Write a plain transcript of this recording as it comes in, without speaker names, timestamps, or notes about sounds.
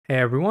Hey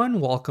everyone,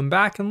 welcome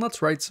back, and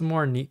let's write some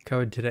more neat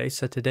code today.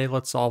 So today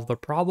let's solve the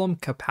problem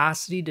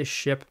capacity to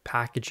ship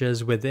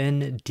packages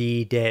within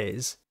D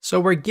days. So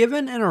we're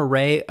given an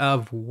array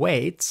of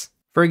weights.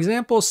 For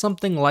example,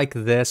 something like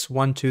this,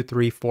 1, 2,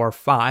 3, 4,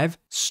 5.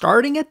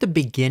 Starting at the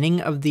beginning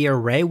of the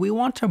array, we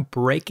want to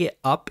break it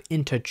up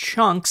into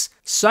chunks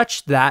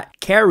such that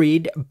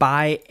carried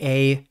by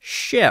a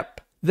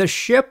ship. The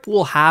ship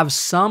will have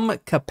some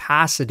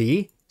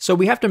capacity. So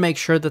we have to make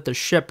sure that the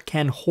ship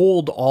can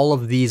hold all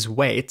of these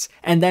weights,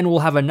 and then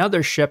we'll have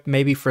another ship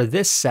maybe for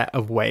this set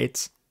of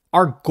weights.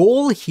 Our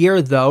goal here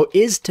though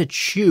is to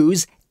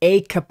choose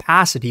a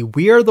capacity.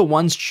 We are the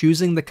ones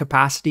choosing the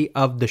capacity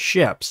of the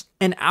ships.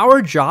 And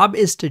our job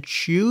is to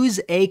choose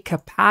a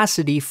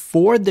capacity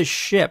for the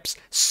ships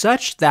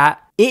such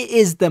that it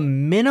is the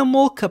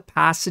minimal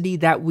capacity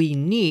that we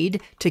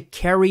need to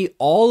carry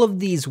all of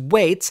these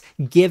weights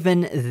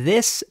given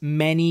this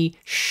many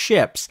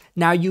ships.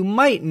 Now you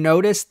might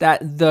notice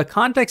that the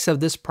context of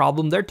this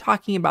problem, they're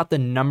talking about the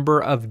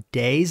number of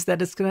days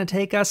that it's going to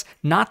take us,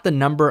 not the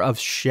number of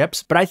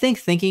ships. But I think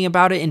thinking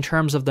about it in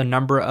terms of the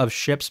number of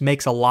ships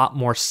makes a lot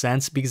more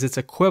sense because it's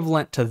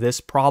equivalent to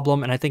this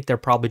problem. And I think they're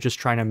probably just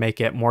trying to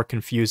make it more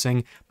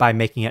confusing by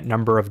making it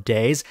number of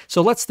days.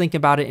 So let's think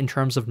about it in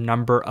terms of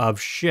number of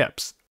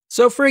ships.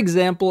 So for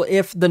example,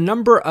 if the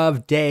number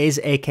of days,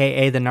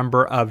 aka the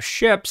number of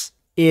ships,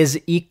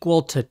 is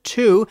equal to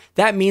 2,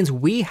 that means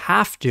we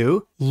have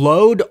to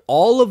load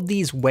all of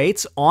these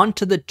weights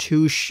onto the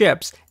 2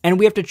 ships, and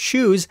we have to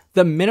choose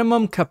the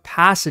minimum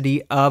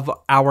capacity of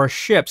our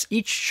ships.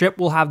 Each ship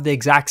will have the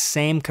exact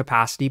same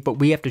capacity, but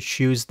we have to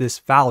choose this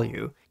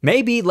value.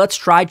 Maybe let's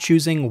try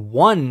choosing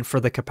 1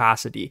 for the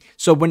capacity.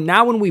 So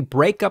when we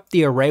break up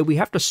the array, we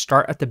have to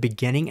start at the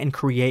beginning and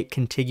create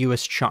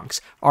contiguous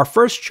chunks. Our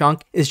first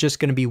chunk is just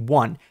going to be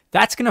 1.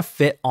 That's going to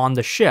fit on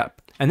the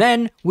ship. And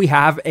then we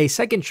have a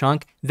second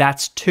chunk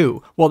that's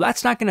 2. Well,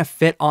 that's not going to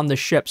fit on the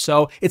ship.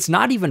 So it's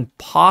not even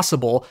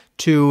possible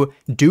to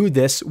do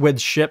this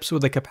with ships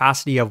with a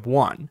capacity of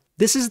 1.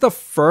 This is the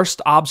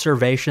first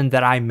observation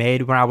that I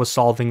made when I was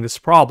solving this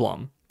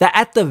problem. That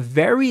at the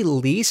very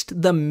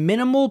least, the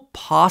minimal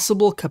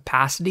possible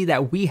capacity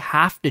that we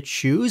have to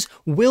choose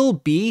will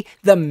be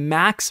the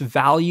max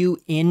value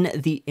in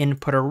the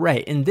input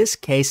array. In this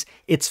case,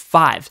 it's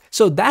 5.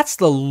 So that's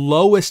the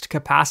lowest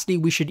capacity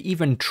we should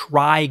even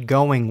try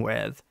going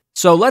with.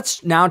 So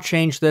let's now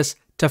change this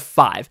to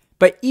 5.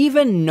 But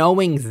even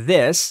knowing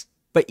this,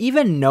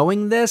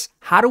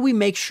 how do we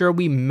make sure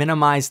we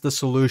minimize the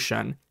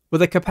solution?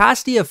 With a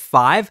capacity of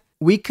 5,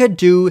 we could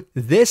do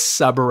this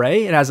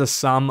subarray. It has a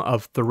sum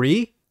of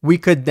 3. We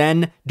could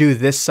then do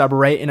this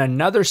subarray in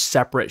another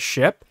separate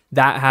ship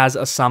that has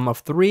a sum of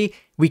 3.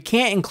 We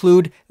can't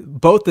include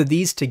both of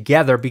these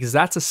together because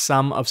that's a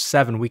sum of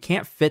 7. We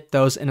can't fit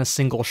those in a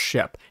single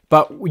ship.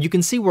 But you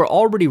can see we're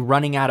already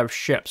running out of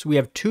ships. We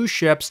have 2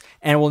 ships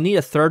and we'll need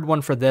a third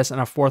one for this and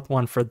a fourth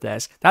one for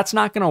this. That's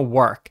not going to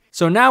work.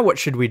 So now what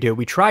should we do?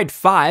 We tried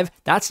 5.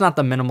 That's not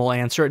the minimal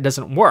answer. It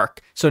doesn't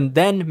work. So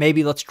then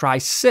maybe let's try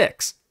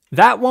 6.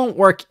 That won't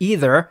work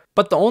either,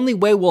 but the only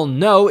way we'll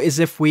know is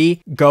if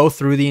we go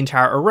through the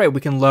entire array.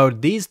 We can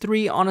load these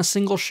 3 on a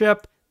single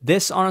ship,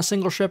 this on a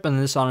single ship, and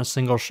this on a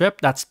single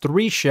ship. That's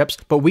 3 ships,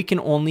 but we can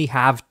only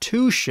have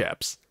 2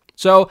 ships.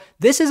 So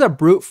this is a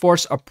brute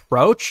force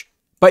approach,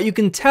 but you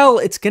can tell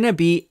it's going to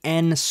be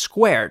n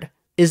squared.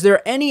 Is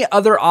there any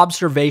other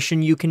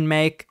observation you can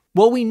make?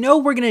 Well, we know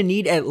we're going to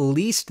need at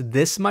least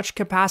this much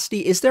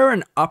capacity. Is there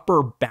an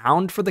upper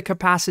bound for the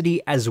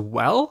capacity as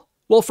well?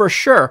 Well, for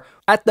sure.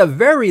 At the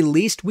very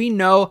least, we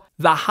know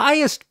the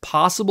highest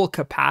possible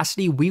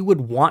capacity we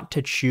would want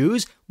to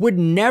choose would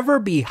never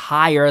be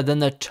higher than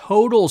the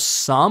total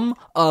sum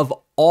of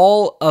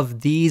all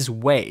of these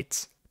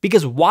weights.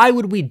 Because why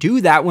would we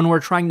do that when we're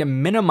trying to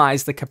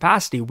minimize the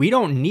capacity? We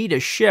don't need a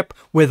ship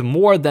with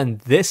more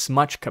than this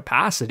much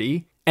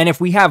capacity. And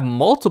if we have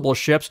multiple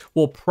ships,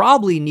 we'll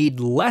probably need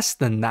less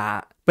than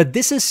that. But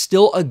this is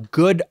still a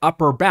good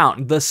upper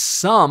bound, the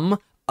sum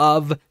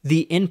of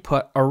the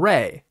input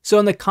array. So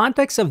in the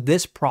context of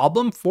this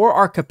problem, for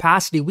our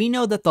capacity, we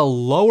know that the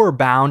lower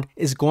bound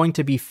is going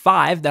to be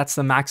 5. That's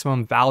the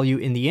maximum value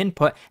in the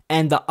input.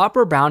 And the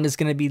upper bound is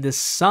going to be the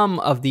sum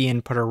of the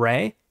input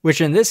array, which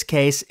in this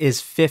case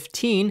is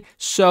 15.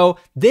 So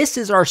this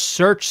is our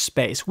search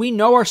space. We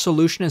know our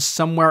solution is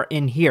somewhere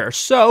in here.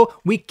 So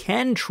we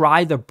can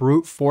try the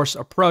brute force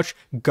approach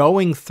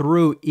going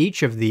through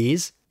each of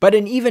these. But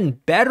an even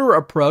better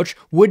approach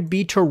would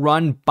be to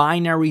run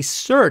binary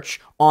search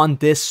on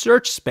this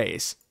search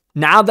space.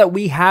 Now that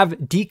we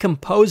have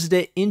decomposed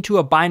it into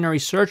a binary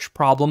search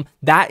problem,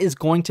 that is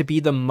going to be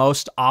the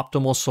most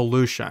optimal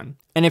solution.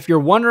 And if you're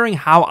wondering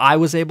how I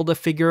was able to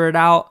figure it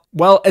out,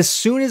 well, as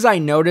soon as I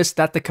noticed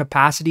that the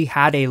capacity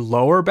had a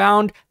lower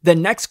bound, the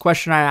next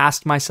question I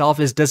asked myself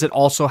is, does it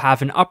also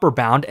have an upper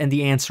bound? And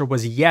the answer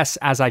was yes,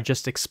 as I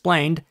just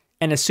explained.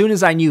 And as soon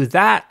as I knew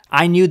that,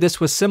 I knew this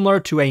was similar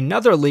to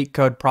another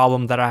Leetcode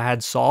problem that I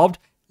had solved,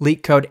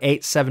 Leetcode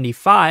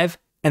 875,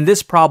 And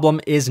this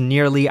problem is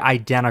nearly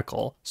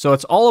identical. So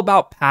it's all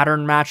about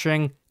pattern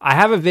matching. I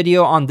have a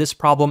video on this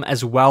problem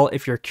as well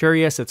if you're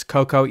curious. It's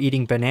Coco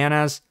eating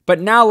bananas. But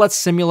now let's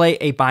simulate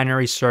a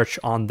binary search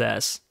on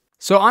this.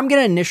 So I'm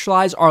going to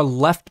initialize our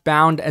left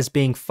bound as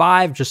being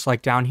 5, just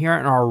like down here,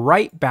 and our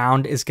right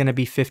bound is going to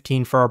be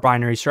 15 for our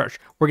binary search.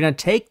 We're going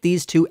to take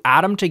these two,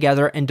 add them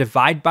together, and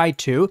divide by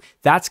 2.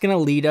 That's going to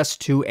lead us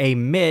to a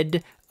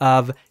mid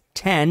of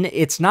 10.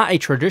 It's not a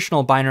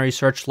traditional binary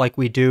search like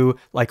we do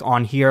like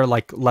on here,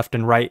 like left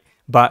and right,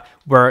 but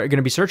we're going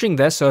to be searching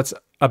this, so it's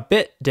a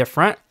bit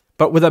different.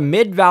 But with a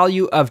mid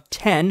value of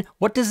 10,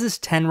 what does this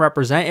 10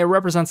 represent? It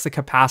represents the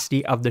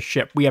capacity of the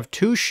ship. We have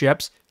 2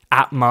 ships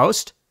at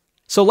most.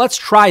 So let's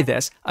try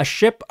this. A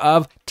ship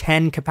of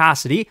 10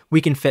 capacity. We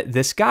can fit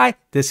this guy,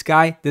 this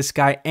guy, this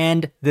guy,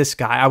 and this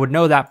guy. I would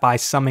know that by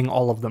summing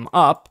all of them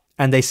up.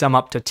 And they sum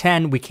up to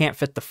 10. We can't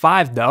fit the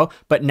 5 though,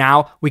 but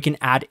now we can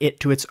add it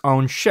to its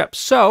own ship.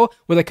 So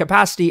with a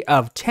capacity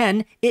of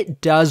 10,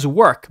 it does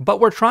work, but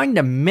we're trying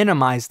to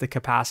minimize the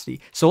capacity.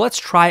 So let's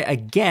try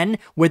again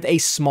with a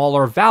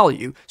smaller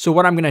value. So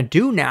what I'm going to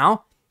do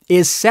now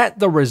is set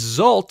the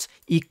result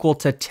equal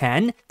to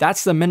 10.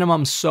 That's the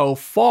minimum so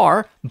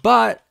far,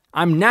 but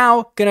I'm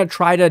now going to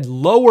try to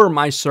lower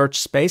my search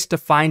space to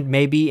find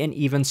maybe an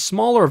even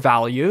smaller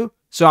value.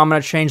 So I'm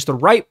going to change the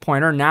right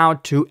pointer now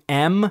to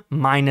m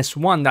minus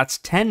 1. That's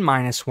 10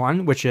 minus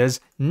 1, which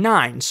is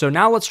 9. So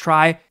now let's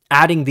try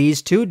adding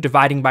these two,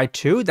 dividing by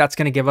 2. That's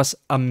going to give us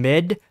a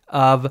mid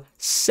of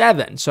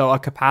 7, so a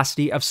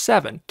capacity of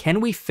 7.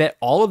 Can we fit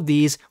all of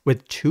these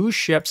with 2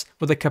 ships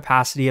with a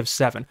capacity of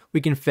 7?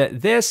 We can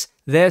fit this,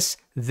 this,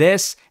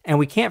 this, and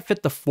we can't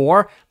fit the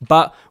 4,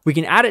 but we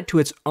can add it to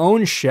its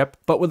own ship,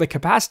 but with a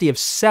capacity of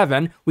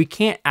 7, we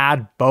can't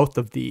add both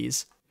of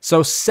these.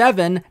 So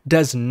 7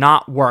 does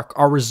not work.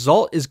 Our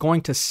result is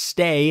going to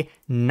stay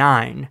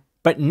 9.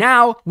 But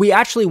now we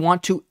actually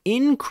want to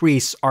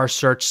increase our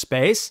search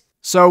space.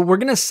 So we're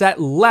going to set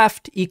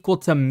left equal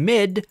to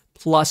mid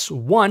plus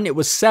 1. It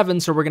was 7,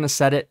 so we're going to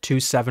set it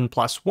to 7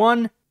 plus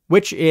 1,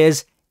 which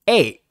is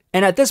 8.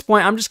 And at this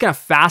point, I'm just going to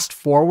fast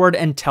forward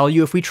and tell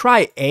you if we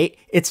try 8,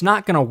 it's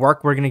not going to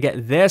work. We're going to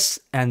get this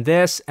and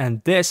this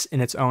and this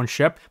in its own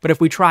ship. But if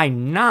we try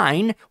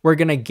 9, we're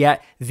going to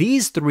get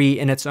these 3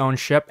 in its own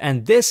ship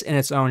and this in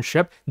its own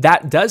ship.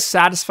 That does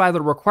satisfy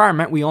the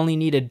requirement. We only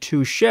needed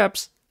 2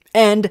 ships.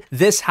 And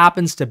this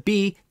happens to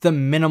be the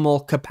minimal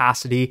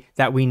capacity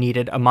that we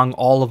needed among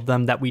all of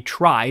them that we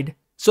tried.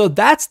 So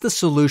that's the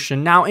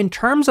solution. Now, in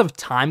terms of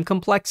time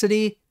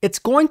complexity, it's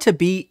going to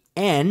be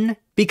n,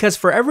 because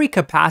for every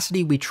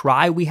capacity we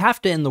try, we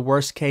have to, in the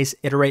worst case,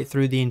 iterate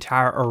through the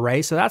entire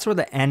array. So that's where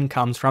the n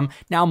comes from.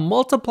 Now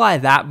multiply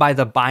that by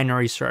the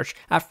binary search.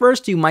 At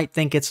first, you might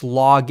think it's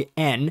log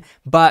n,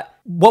 but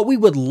what we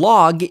would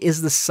log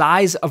is the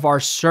size of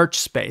our search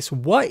space.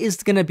 What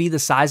is going to be the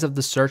size of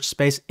the search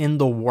space in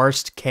the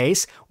worst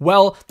case?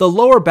 Well, the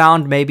lower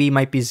bound maybe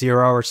might be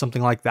 0 or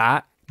something like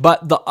that.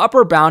 But the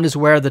upper bound is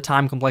where the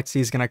time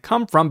complexity is going to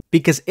come from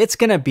because it's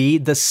going to be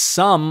the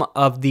sum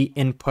of the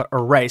input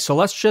array. So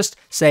let's just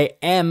say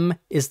m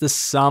is the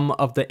sum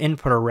of the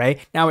input array.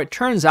 Now it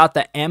turns out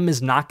that m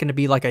is not going to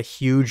be like a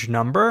huge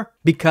number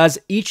because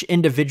each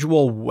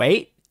individual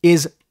weight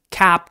is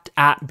capped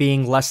at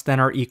being less than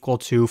or equal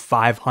to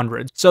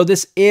 500. So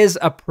this is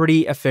a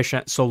pretty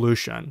efficient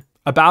solution,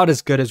 about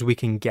as good as we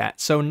can get.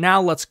 So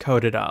now let's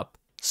code it up.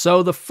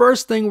 So the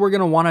first thing we're going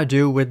to want to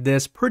do with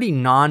this pretty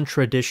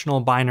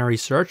non-traditional binary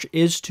search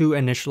is to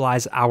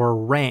initialize our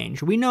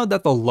range. We know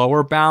that the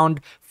lower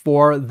bound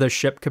for the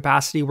ship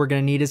capacity we're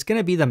going to need is going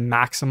to be the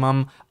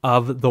maximum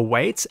of the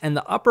weights, and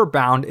the upper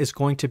bound is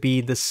going to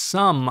be the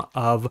sum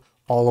of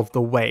all of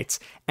the weights.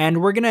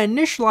 And we're going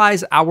to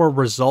initialize our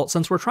result.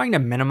 Since we're trying to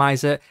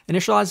minimize it,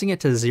 initializing it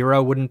to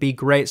 0 wouldn't be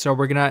great. So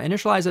we're going to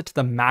initialize it to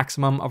the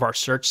maximum of our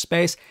search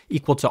space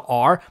equal to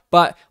r,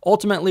 but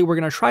ultimately we're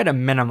going to try to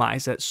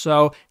minimize it.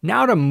 So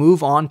now to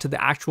move on to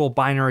the actual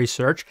binary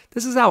search,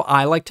 this is how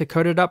I like to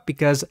code it up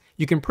because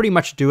you can pretty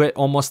much do it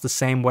almost the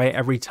same way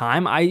every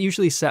time. I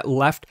usually set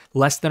left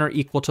less than or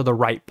equal to the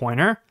right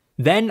pointer.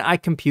 Then I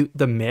compute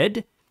the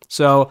mid.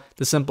 So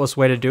the simplest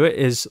way to do it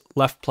is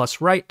left plus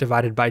right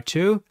divided by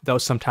 2, though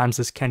sometimes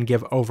this can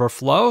give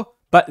overflow.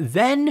 But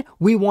then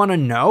we want to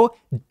know,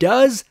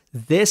 does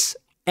this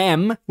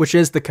m, which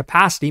is the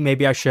capacity,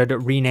 maybe I should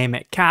rename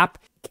it cap,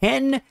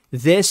 can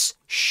this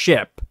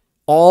ship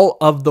all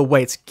of the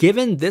weights?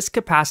 Given this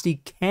capacity,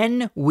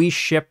 can we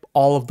ship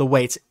all of the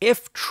weights?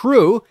 If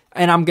true,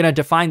 and I'm going to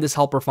define this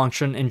helper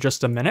function in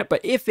just a minute, but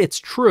if it's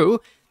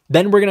true,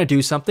 then we're going to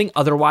do something.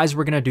 Otherwise,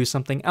 we're going to do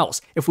something else.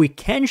 If we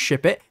can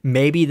ship it,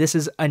 maybe this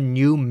is a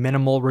new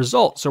minimal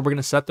result. So we're going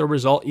to set the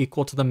result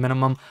equal to the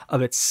minimum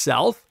of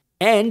itself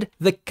and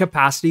the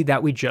capacity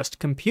that we just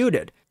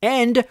computed.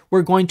 And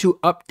we're going to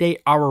update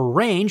our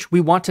range.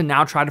 We want to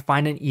now try to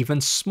find an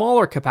even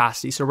smaller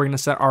capacity. So we're going to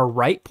set our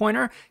right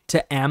pointer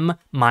to m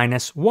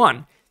minus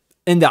 1.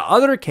 In the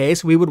other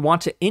case, we would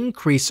want to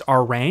increase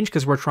our range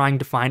because we're trying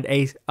to find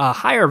a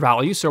higher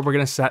value. So we're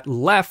going to set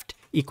left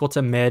equal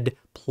to mid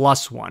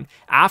plus 1.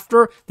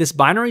 After this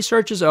binary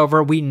search is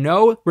over, we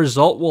know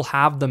result will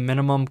have the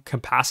minimum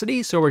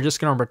capacity, so we're just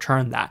going to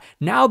return that.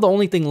 Now the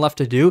only thing left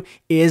to do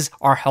is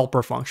our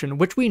helper function,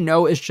 which we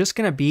know is just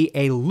going to be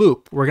a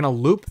loop. We're going to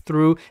loop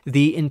through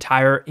the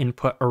entire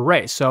input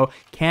array. So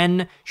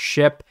can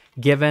ship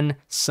given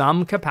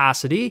some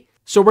capacity.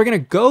 So we're going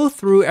to go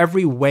through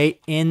every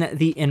weight in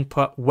the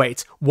input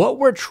weights. What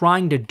we're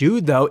trying to do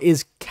though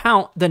is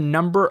count the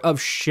number of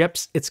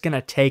ships it's going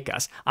to take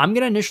us. I'm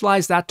going to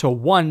initialize that to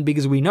 1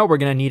 because we know we're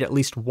going to need at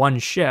least 1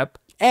 ship.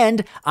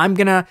 And I'm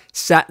going to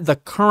set the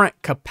current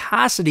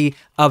capacity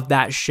of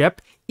that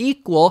ship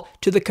equal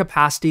to the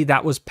capacity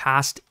that was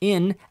passed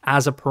in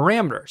as a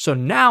parameter. So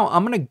now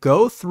I'm going to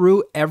go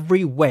through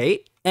every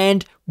weight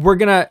and we're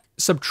going to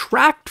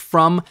subtract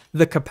from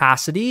the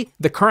capacity,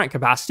 the current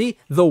capacity,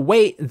 the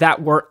weight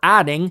that we're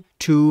adding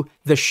to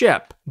the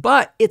ship.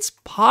 But it's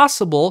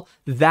possible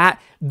that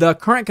the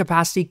current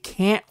capacity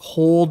can't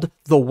hold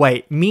the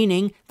weight,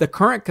 meaning the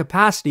current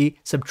capacity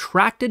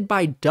subtracted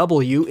by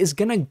W is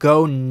going to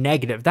go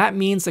negative. That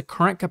means the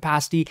current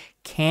capacity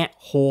can't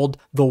hold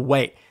the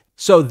weight.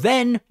 So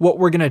then what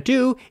we're going to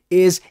do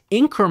is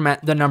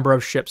increment the number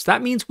of ships.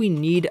 That means we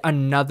need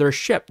another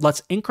ship.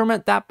 Let's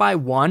increment that by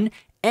 1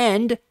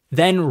 and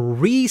then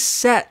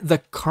reset the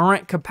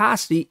current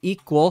capacity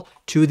equal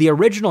to the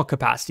original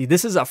capacity.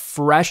 This is a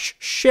fresh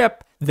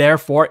ship,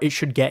 therefore it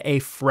should get a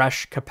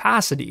fresh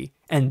capacity.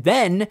 And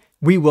then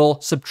we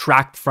will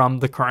subtract from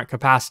the current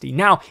capacity.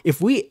 Now,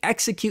 if we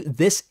execute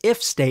this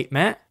if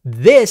statement,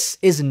 this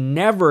is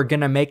never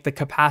going to make the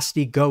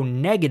capacity go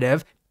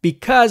negative,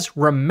 because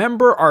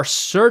remember our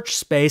search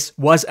space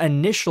was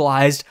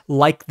initialized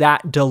like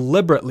that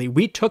deliberately.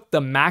 We took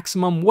the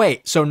maximum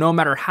weight. So no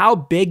matter how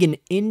big an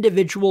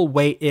individual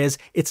weight is,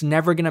 it's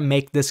never going to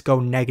make this go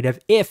negative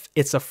if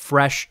it's a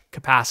fresh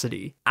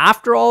capacity.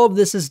 After all of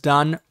this is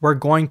done, we're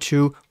going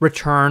to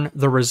return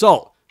the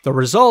result. The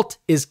result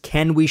is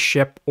can we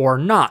ship or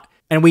not?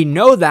 And we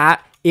know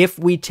that if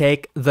we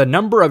take the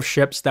number of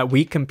ships that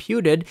we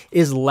computed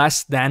is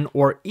less than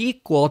or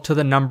equal to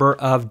the number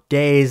of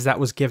days that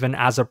was given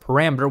as a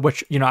parameter,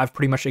 which, I've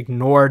pretty much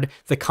ignored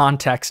the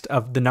context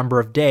of the number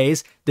of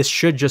days. This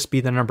should just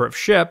be the number of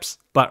ships,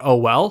 but oh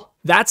well.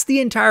 That's the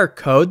entire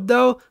code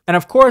though. And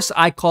of course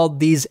I called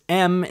these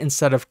M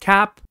instead of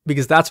cap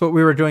because that's what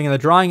we were doing in the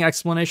drawing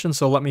explanation.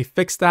 So let me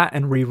fix that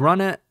and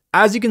rerun it.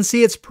 As you can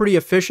see, it's pretty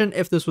efficient.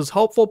 If this was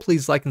helpful,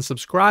 please like and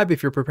subscribe.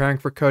 If you're preparing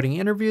for coding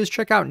interviews,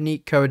 check out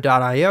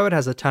Leetcode.io. It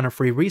has a ton of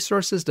free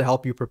resources to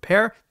help you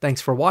prepare.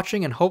 Thanks for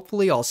watching, and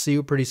hopefully I'll see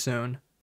you pretty soon.